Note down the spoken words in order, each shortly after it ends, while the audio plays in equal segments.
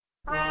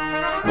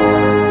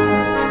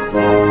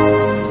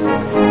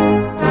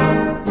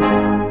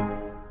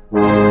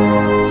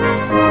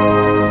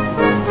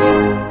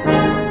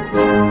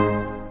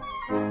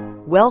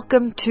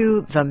welcome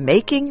to The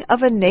Making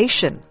of a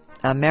Nation,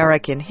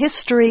 American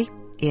History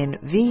in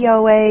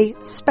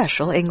VOA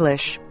Special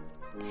English.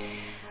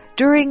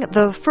 During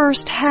the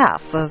first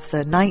half of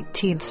the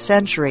 19th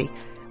century,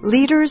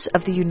 leaders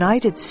of the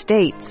United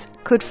States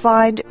could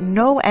find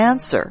no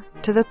answer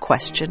to the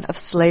question of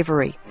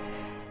slavery.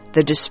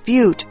 The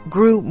dispute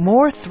grew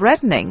more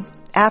threatening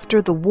after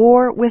the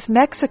war with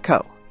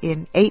Mexico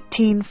in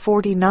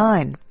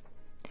 1849.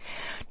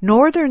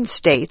 Northern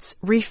states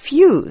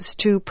refused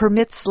to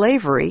permit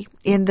slavery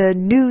in the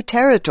new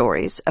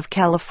territories of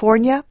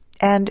California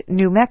and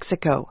New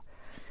Mexico.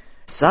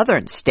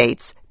 Southern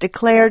states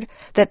declared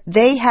that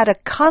they had a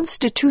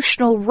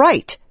constitutional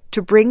right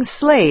to bring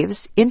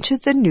slaves into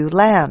the new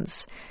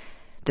lands.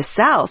 The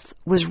South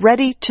was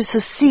ready to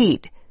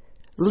secede,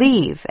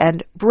 leave,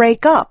 and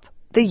break up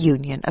the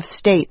Union of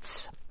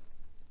States.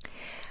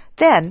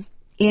 Then,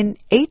 in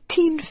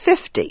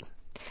 1850,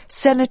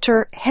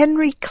 Senator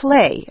Henry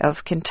Clay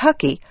of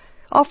Kentucky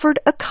offered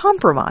a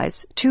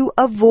compromise to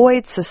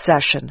avoid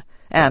secession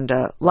and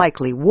a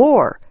likely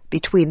war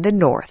between the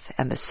North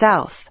and the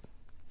South.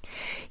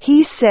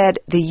 He said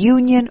the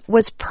Union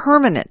was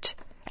permanent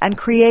and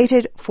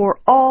created for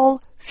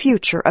all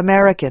future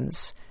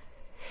Americans.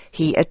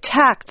 He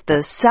attacked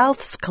the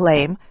South's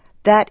claim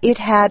that it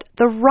had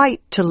the right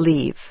to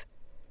leave.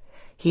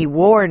 He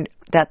warned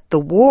that the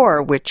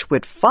war which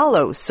would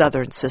follow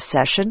Southern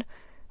secession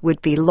would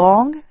be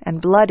long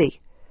and bloody.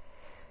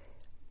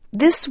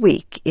 This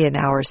week in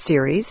our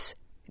series,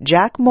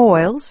 Jack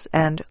Moyles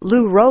and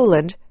Lou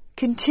Rowland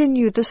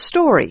continue the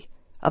story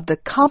of the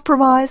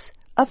Compromise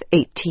of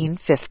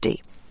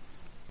 1850.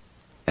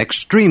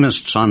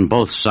 Extremists on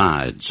both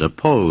sides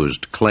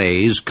opposed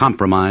Clay's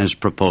compromise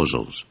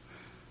proposals.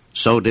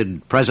 So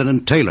did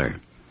President Taylor.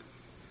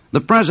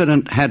 The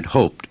president had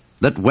hoped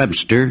that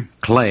Webster,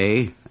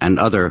 Clay, and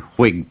other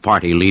Whig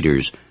Party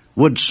leaders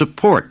would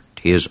support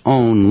his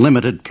own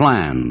limited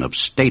plan of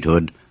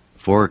statehood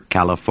for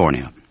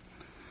California.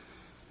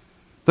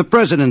 The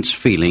president's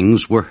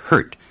feelings were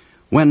hurt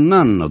when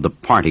none of the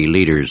party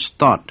leaders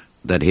thought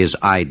that his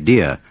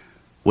idea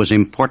was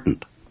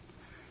important.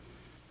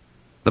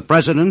 The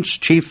president's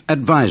chief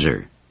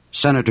advisor,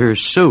 Senator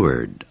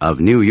Seward of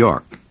New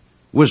York,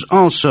 was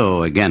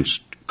also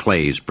against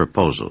Clay's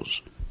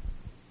proposals.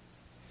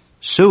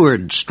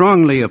 Seward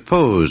strongly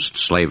opposed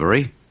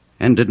slavery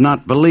and did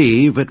not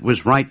believe it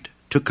was right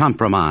to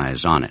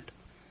compromise on it.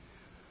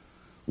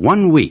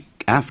 1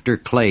 week after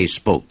Clay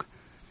spoke,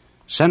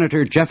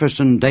 Senator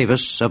Jefferson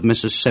Davis of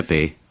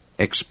Mississippi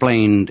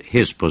explained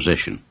his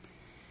position.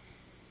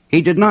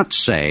 He did not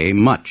say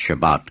much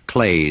about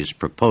Clay's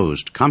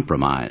proposed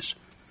compromise.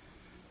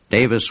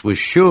 Davis was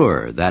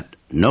sure that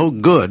no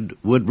good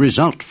would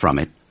result from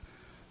it,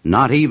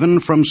 not even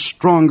from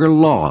stronger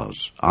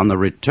laws on the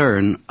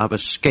return of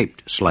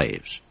escaped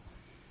slaves.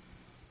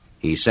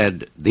 He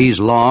said these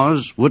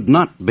laws would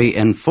not be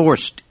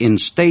enforced in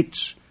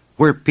states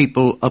where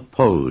people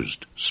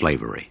opposed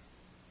slavery.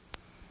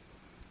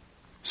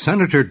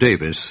 Senator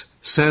Davis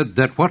said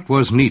that what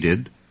was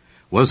needed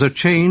was a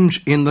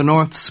change in the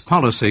North's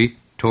policy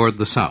toward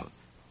the South.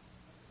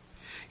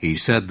 He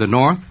said the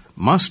North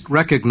must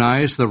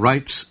recognize the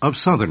rights of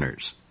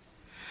Southerners,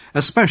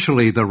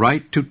 especially the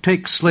right to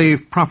take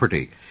slave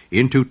property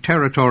into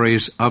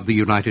territories of the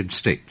United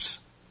States.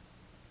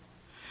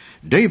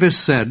 Davis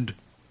said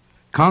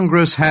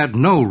Congress had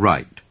no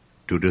right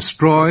to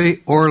destroy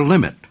or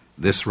limit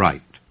this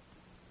right.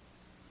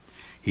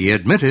 He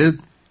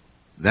admitted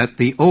that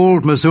the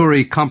old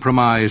Missouri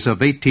Compromise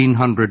of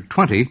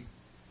 1820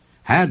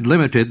 had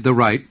limited the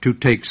right to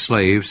take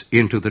slaves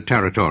into the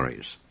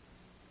territories.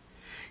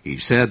 He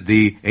said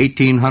the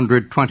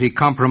 1820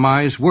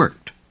 Compromise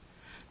worked,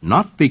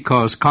 not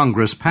because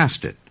Congress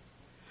passed it,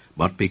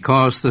 but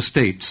because the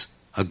states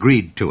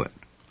agreed to it.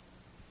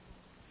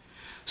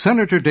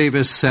 Senator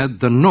Davis said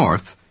the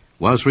North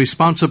was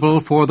responsible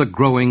for the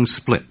growing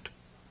split,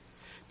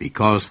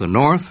 because the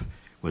North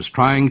was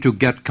trying to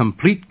get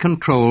complete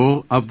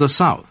control of the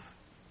South.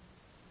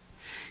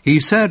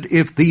 He said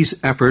if these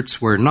efforts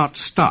were not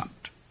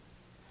stopped,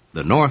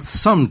 the North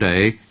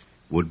someday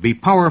would be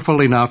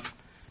powerful enough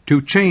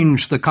to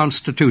change the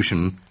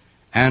Constitution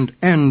and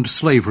end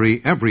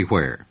slavery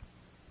everywhere.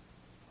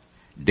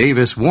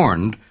 Davis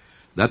warned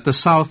that the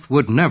South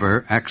would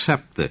never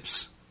accept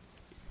this.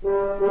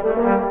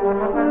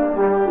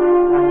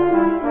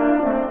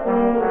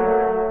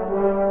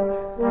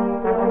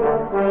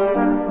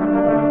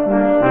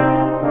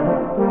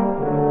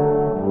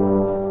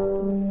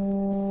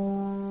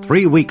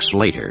 3 weeks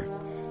later,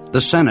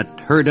 the Senate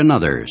heard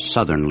another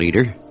Southern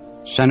leader,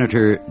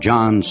 Senator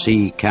John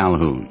C.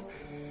 Calhoun.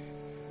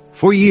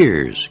 For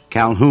years,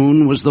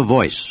 Calhoun was the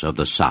voice of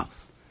the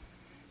South.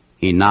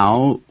 He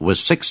now was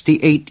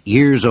 68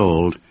 years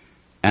old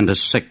and a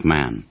sick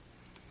man.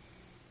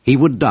 He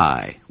would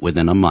die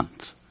within a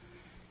month.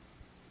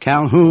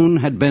 Calhoun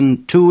had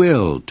been too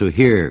ill to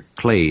hear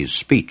Clay's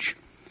speech.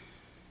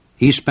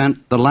 He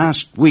spent the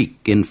last week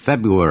in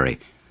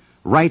February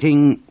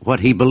writing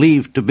what he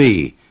believed to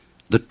be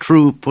the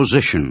true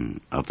position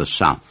of the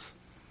South.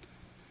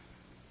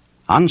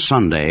 On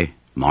Sunday,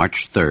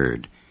 March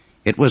 3rd,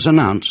 it was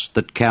announced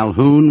that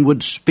Calhoun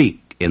would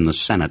speak in the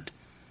Senate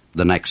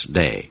the next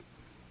day.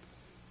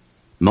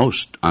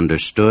 Most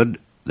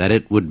understood that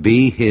it would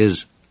be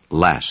his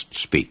last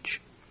speech.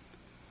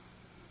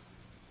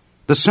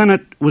 The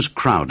Senate was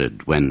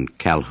crowded when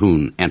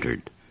Calhoun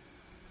entered.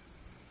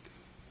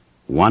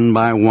 One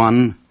by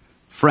one,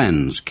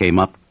 friends came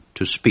up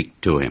to speak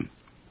to him.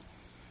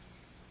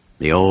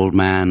 The old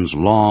man's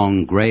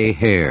long gray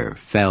hair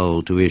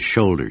fell to his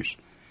shoulders.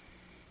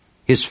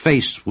 His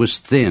face was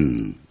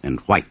thin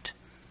and white,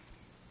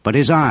 but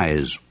his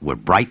eyes were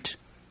bright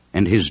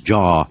and his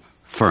jaw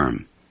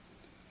firm.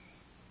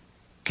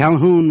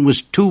 Calhoun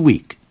was too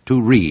weak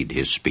to read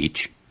his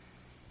speech.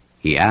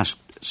 He asked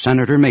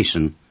Senator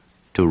Mason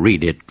to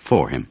read it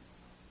for him.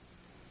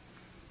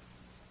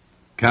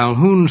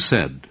 Calhoun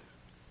said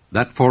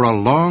that for a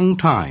long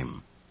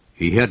time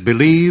he had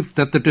believed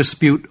that the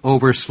dispute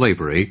over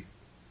slavery,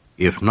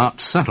 if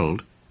not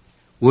settled,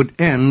 would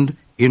end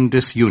in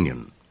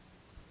disunion.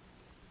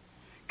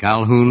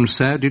 Calhoun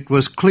said it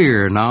was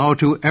clear now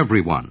to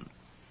everyone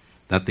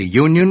that the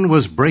Union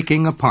was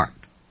breaking apart,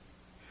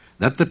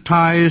 that the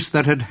ties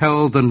that had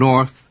held the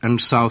North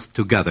and South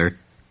together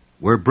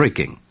were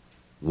breaking,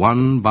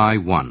 one by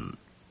one.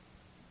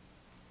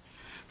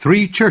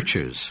 3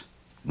 churches,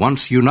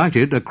 once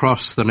united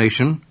across the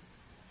nation,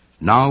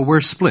 now were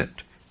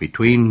split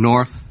between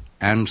North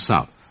and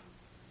South.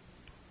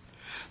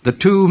 The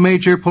 2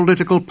 major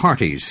political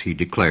parties, he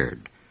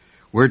declared,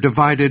 were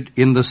divided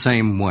in the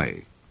same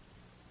way.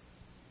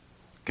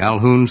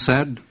 Calhoun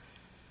said,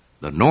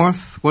 the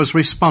North was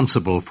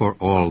responsible for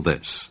all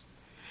this,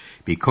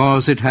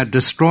 because it had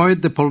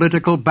destroyed the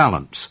political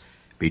balance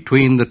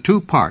between the 2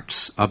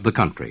 parts of the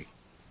country.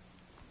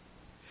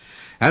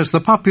 As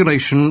the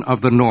population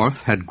of the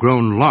North had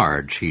grown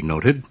large, he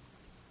noted,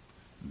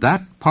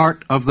 that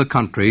part of the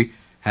country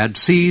had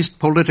seized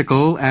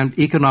political and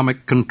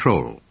economic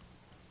control.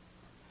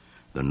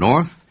 The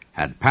North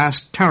had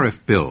passed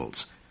tariff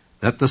bills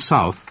that the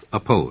South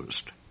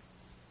opposed.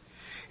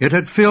 It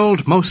had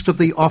filled most of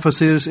the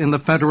offices in the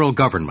federal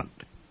government.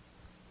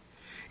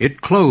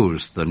 It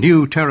closed the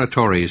new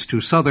territories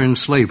to Southern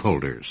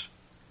slaveholders.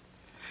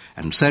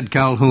 And said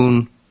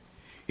Calhoun,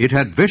 it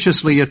had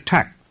viciously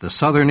attacked the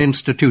Southern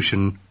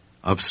institution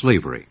of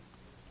slavery.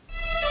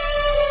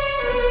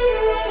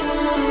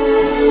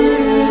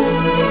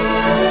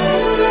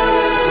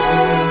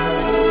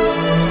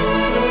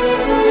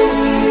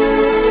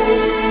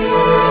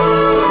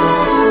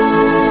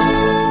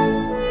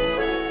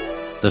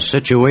 The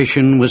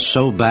situation was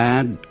so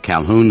bad,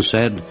 Calhoun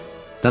said,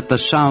 that the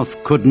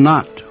South could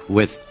not,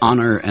 with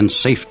honor and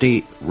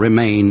safety,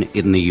 remain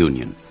in the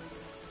Union.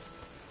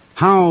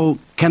 How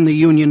can the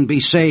Union be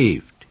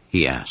saved,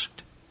 he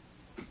asked.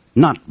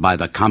 Not by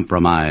the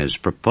compromise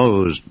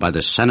proposed by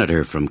the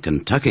senator from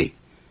Kentucky.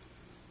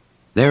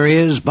 There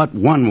is but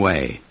one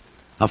way,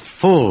 a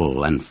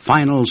full and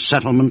final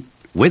settlement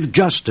with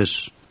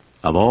justice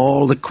of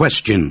all the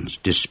questions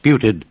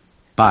disputed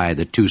by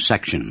the 2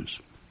 sections.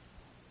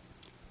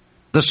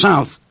 The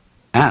South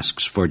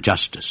asks for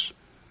justice,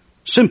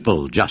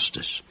 simple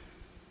justice,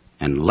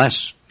 and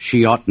less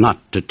she ought not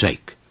to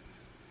take.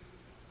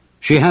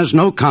 She has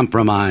no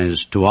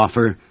compromise to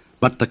offer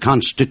but the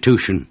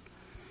Constitution,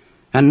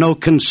 and no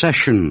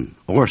concession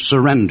or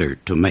surrender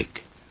to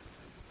make.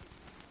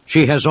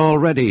 She has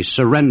already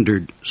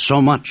surrendered so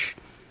much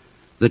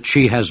that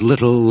she has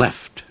little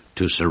left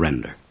to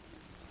surrender.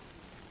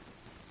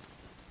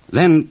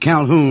 Then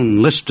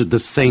Calhoun listed the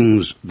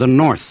things the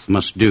North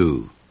must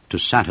do to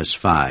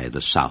satisfy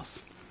the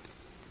South.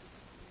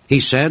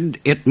 He said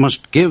it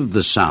must give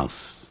the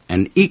South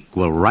an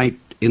equal right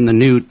in the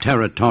new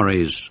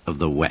territories of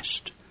the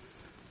West.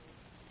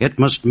 It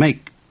must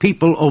make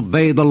people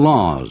obey the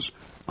laws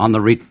on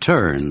the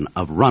return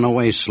of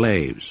runaway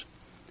slaves.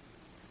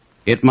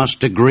 It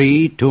must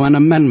agree to an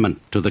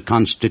amendment to the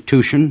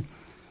Constitution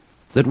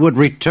that would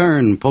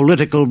return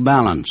political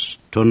balance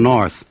to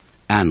North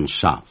and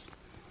South.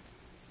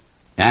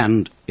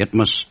 And it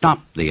must stop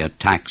the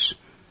attacks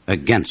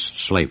against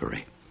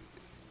slavery.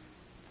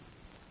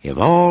 If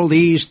all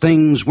these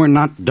things were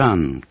not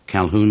done,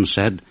 Calhoun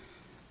said,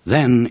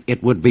 then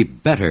it would be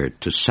better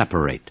to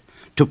separate,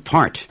 to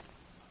part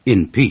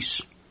in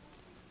peace.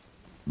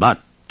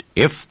 But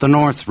if the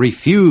North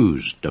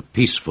refused a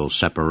peaceful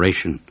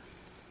separation,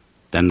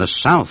 then the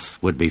South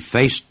would be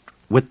faced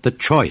with the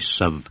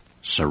choice of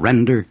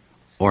surrender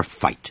or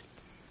fight.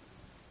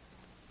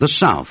 The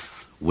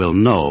South will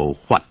know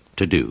what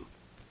to do,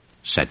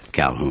 said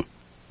Calhoun.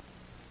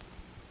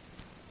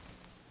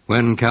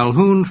 When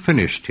Calhoun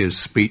finished his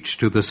speech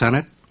to the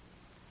Senate,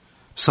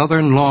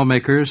 Southern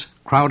lawmakers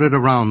crowded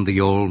around the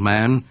old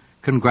man,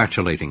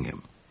 congratulating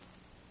him.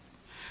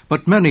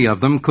 But many of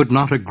them could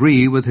not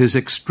agree with his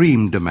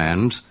extreme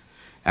demands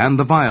and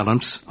the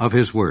violence of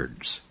his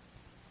words.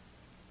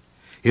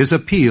 His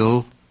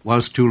appeal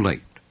was too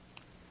late.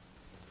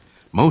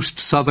 Most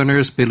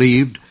Southerners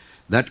believed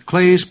that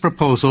Clay's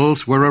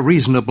proposals were a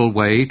reasonable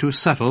way to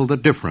settle the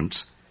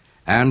difference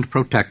and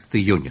protect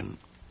the Union.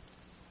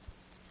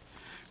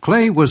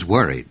 Clay was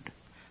worried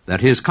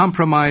that his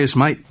compromise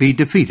might be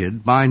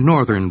defeated by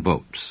Northern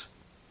votes.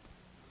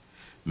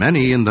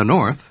 Many in the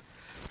North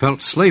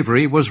felt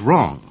slavery was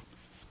wrong.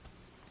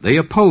 They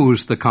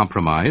opposed the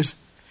compromise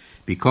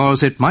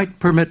because it might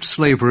permit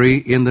slavery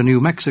in the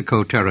New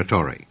Mexico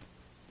Territory,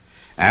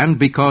 and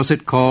because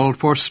it called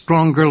for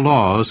stronger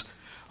laws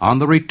on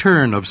the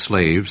return of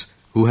slaves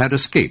who had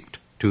escaped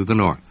to the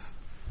North.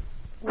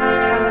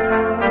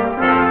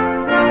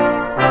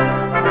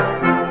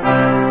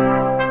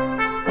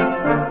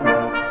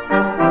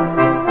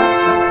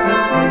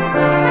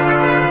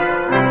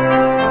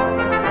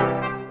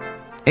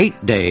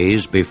 "8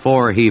 days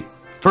before he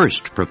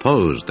first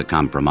proposed the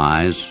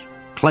compromise,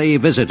 Clay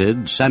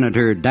visited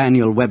Senator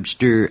Daniel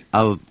Webster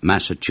of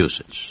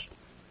Massachusetts.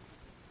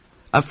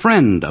 A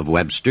friend of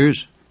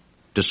Webster's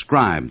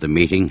described the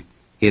meeting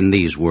in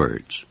these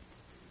words: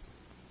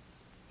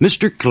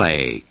 "Mr.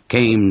 Clay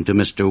came to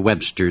Mr.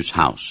 Webster's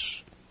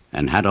house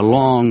and had a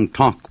long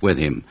talk with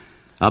him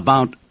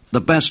about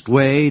the best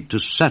way to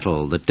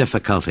settle the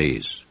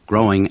difficulties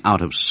growing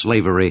out of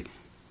slavery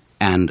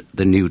and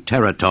the new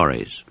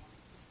territories.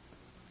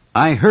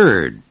 I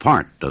heard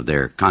part of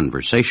their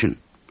conversation.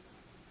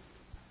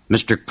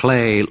 Mr.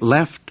 Clay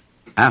left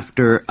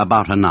after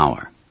about an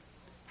hour.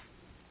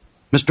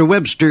 Mr.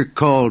 Webster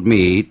called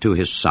me to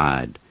his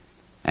side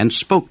and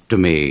spoke to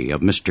me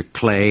of Mr.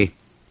 Clay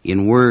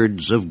in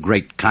words of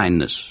great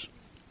kindness.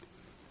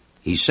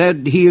 He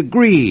said he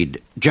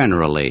agreed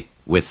generally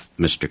with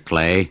Mr.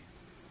 Clay,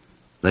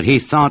 that he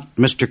thought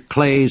Mr.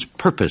 Clay's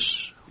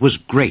purpose was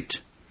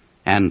great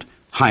and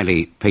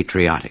highly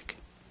patriotic.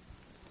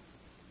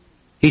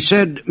 He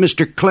said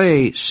Mr.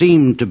 Clay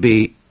seemed to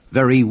be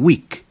very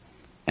weak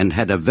and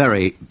had a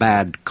very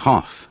bad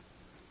cough,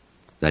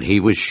 that he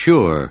was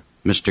sure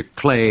Mr.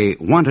 Clay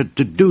wanted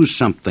to do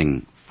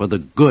something for the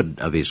good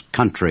of his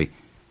country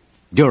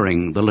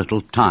during the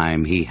little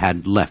time he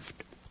had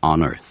left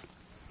on earth.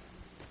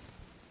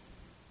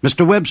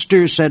 Mr.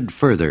 Webster said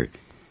further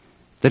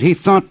that he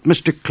thought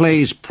Mr.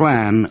 Clay's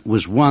plan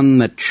was one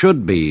that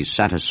should be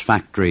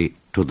satisfactory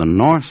to the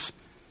North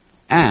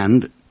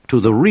and to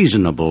the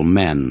reasonable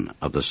men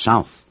of the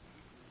South.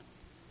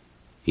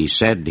 He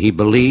said he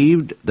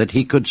believed that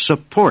he could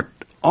support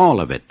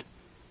all of it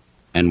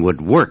and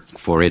would work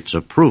for its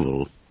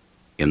approval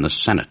in the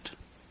Senate."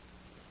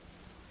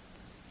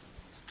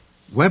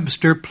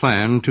 Webster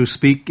planned to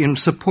speak in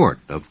support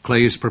of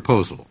Clay's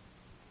proposal,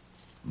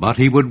 but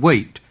he would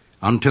wait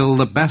until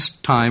the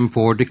best time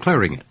for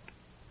declaring it.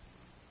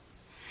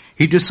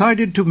 He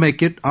decided to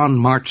make it on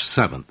March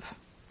 7th,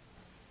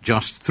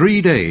 just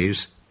 3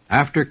 days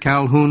after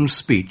Calhoun's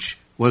speech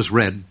was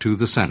read to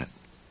the Senate.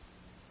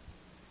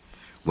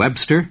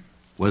 Webster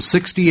was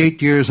 68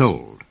 years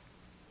old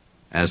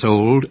as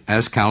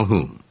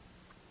Calhoun.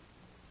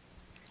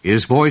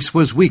 His voice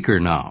was weaker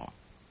now,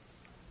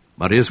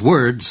 but his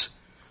words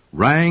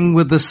rang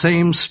with the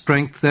same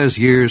strength as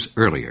years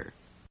earlier.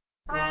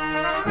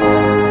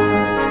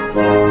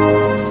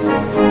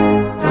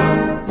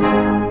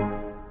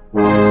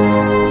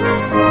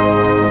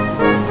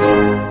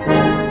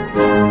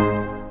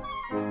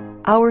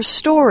 Our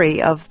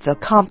story of the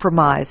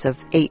Compromise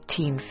of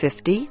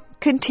 1850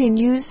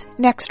 continues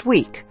next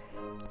week.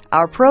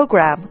 Our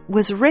program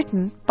was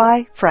written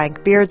by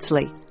Frank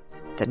Beardsley.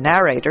 The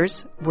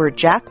narrators were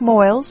Jack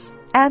Moyles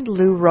and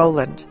Lou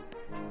Rowland.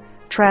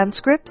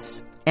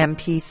 Transcripts,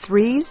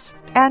 MP3s,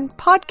 and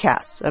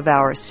podcasts of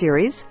our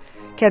series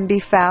can be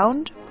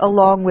found,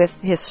 along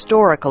with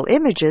historical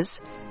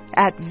images,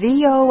 at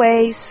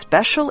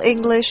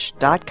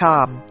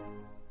voaspecialenglish.com.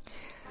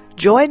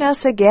 Join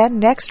us again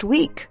next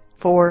week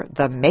for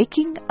The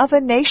Making of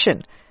a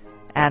Nation,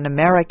 an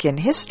American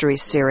history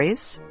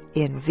series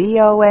in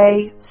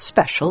VOA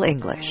Special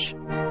English.